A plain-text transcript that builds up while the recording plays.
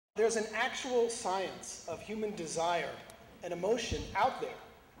there's an actual science of human desire and emotion out there.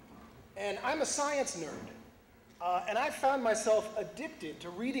 And I'm a science nerd. And I found myself addicted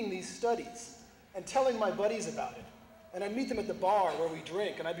to reading these studies and telling my buddies about it. And I'd meet them at the bar where we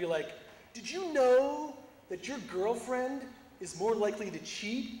drink, and I'd be like, did you know that your girlfriend is more likely to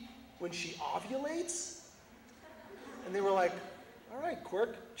cheat when she ovulates? And they were like, all right,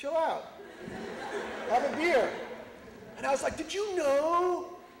 Quirk, chill out. Have a beer. And I was like, did you know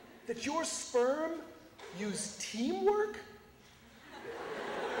that your sperm use teamwork?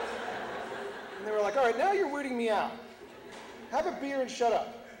 And they were like, all right, now you're weirding me out. Have a beer and shut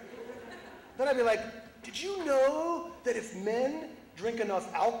up. Then I'd be like, did you know that if men drink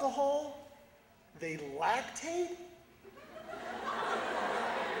enough alcohol, they lactate?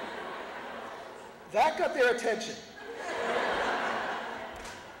 That got their attention.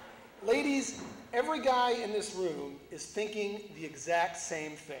 Ladies, every guy in this room is thinking the exact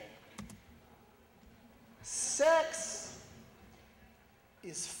same thing. Sex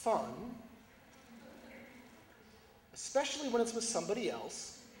is fun, especially when it's with somebody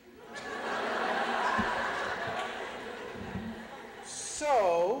else.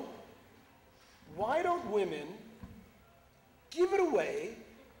 So, why don't women give it away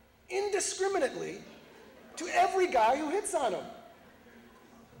indiscriminately to every guy who hits on them?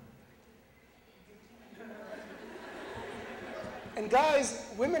 And guys,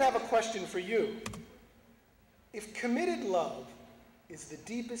 women have a question for you. If committed love is the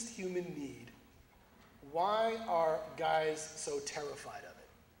deepest human need, why are guys so terrified of it?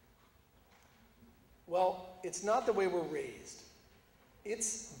 Well, it's not the way we're raised.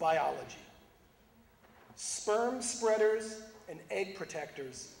 It's biology. Sperm spreaders and egg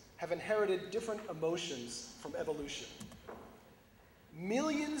protectors have inherited different emotions from evolution.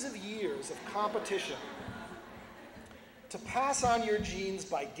 Millions of years of competition to pass on your genes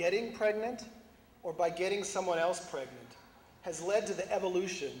by getting pregnant or by getting someone else pregnant has led to the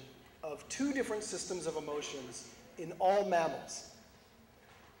evolution of two different systems of emotions in all mammals.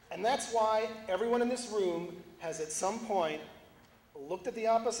 And that's why everyone in this room has at some point looked at the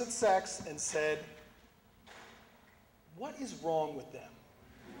opposite sex and said, what is wrong with them?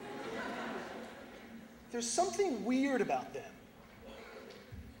 There's something weird about them.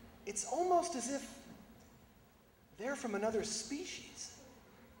 It's almost as if they're from another species.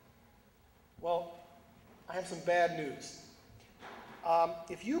 Well, I have some bad news.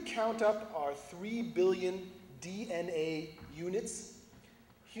 If you count up our 3 billion DNA units,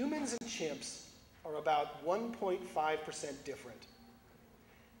 humans and chimps are about 1.5% different.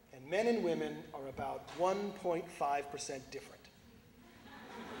 And men and women are about 1.5% different.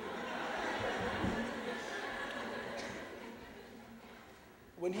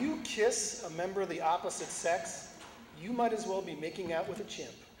 When you kiss a member of the opposite sex, you might as well be making out with a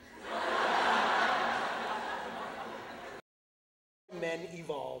chimp. Men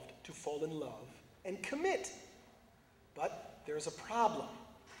evolved to fall in love and commit. But there's a problem.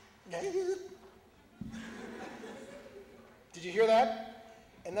 Did you hear that?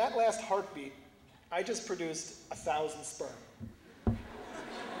 In that last heartbeat, I just produced 1,000 sperm.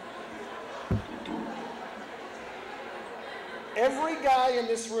 Every guy in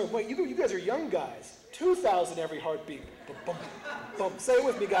this room, wait, you guys are young guys. 2,000 every heartbeat. Ba-bum, bum. Say it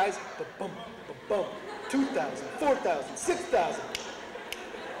with me, guys. Ba-bum, ba-bum. 2,000, 4,000, 6,000.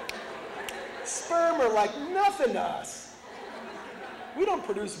 Sperm are like nothing to us. We don't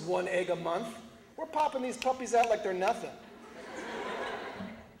produce 1 egg a month. We're popping these puppies out like they're nothing.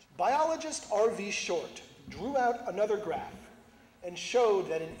 Biologist R.V. Short drew out another graph and showed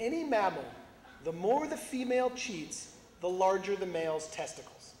that in any mammal, the more the female cheats, the larger the male's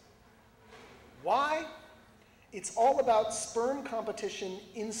testicles. Why? It's all about sperm competition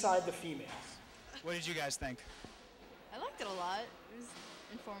inside the females. What did you guys think? I liked it a lot. It was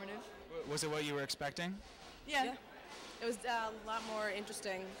informative. Was it what you were expecting? Yeah. It was a lot more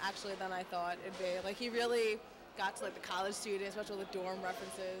interesting, actually, than I thought it'd be. Like, he really got to, like, the college students, especially with the dorm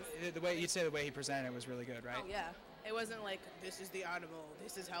references. The way, you'd say the way he presented it was really good, right? Oh, yeah. It wasn't like, this is the animal,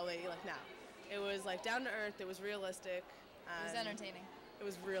 this is how they, like, no. It was, like, down to earth, it was realistic. It was entertaining. It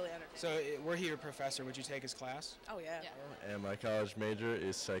was really entertaining. So, were he your professor? Would you take his class? Oh, yeah. And my college major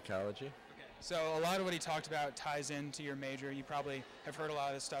is psychology. So a lot of what he talked about ties into your major. You probably have heard a lot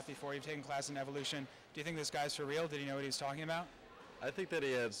of this stuff before. You've taken class in evolution. Do you think this guy's for real? Did he know what he was talking about? I think that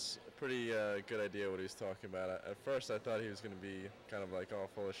he has a pretty good idea what he was talking about. At first, I thought he was going to be kind of like all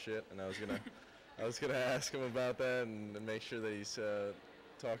full of shit, and I was gonna ask him about that and make sure that he's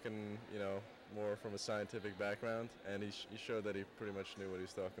talking, you know, more from a scientific background. And he showed that he pretty much knew what he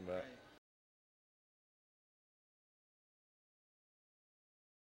was talking about. Right.